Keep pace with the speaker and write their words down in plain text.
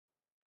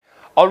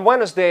On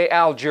Wednesday,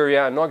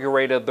 Algeria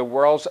inaugurated the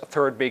world's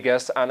third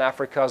biggest and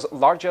Africa's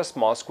largest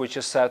mosque, which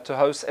is set to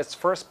host its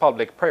first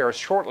public prayers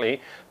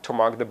shortly to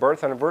mark the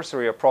birth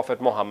anniversary of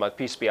Prophet Muhammad,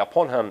 peace be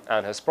upon him,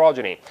 and his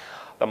progeny.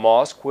 The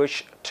mosque,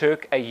 which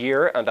took a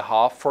year and a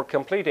half for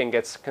completing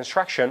its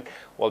construction,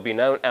 will be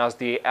known as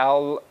the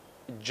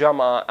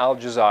Jamaa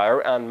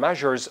El-Djazair and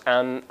measures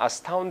an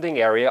astounding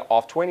area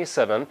of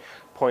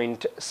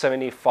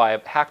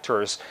 27.75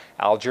 hectares.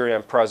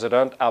 Algerian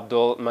President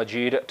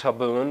Abdelmadjid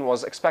Tebboune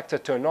was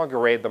expected to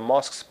inaugurate the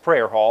mosque's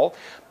prayer hall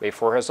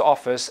before his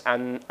office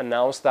and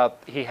announced that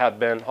he had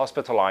been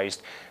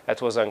hospitalized.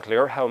 It was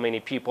unclear how many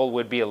people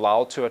would be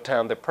allowed to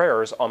attend the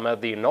prayers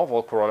amid the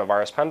novel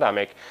coronavirus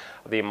pandemic.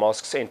 The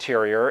mosque's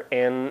interior,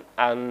 in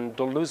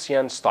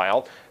Andalusian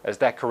style, is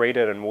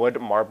decorated in wood,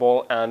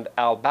 marble, and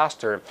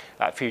alabaster.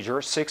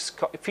 Features 6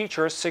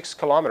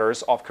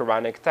 kilometers of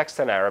Quranic text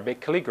in Arabic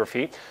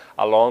calligraphy,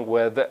 along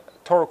with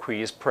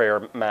turquoise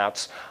prayer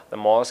mats. The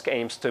mosque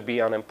aims to be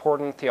an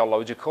important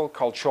theological,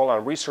 cultural,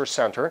 and research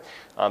center,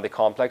 and the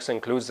complex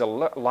includes a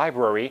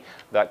library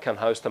that can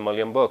host 1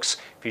 million books.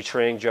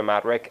 Featuring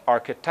geometric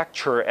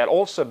architecture, it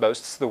also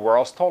boasts the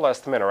world's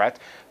tallest minaret,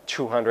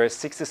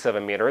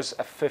 267 meters,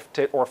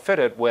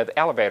 fitted with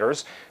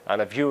elevators,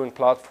 and a viewing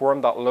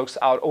platform that looks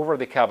out over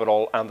the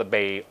capital and the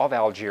Bay of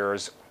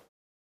Algiers.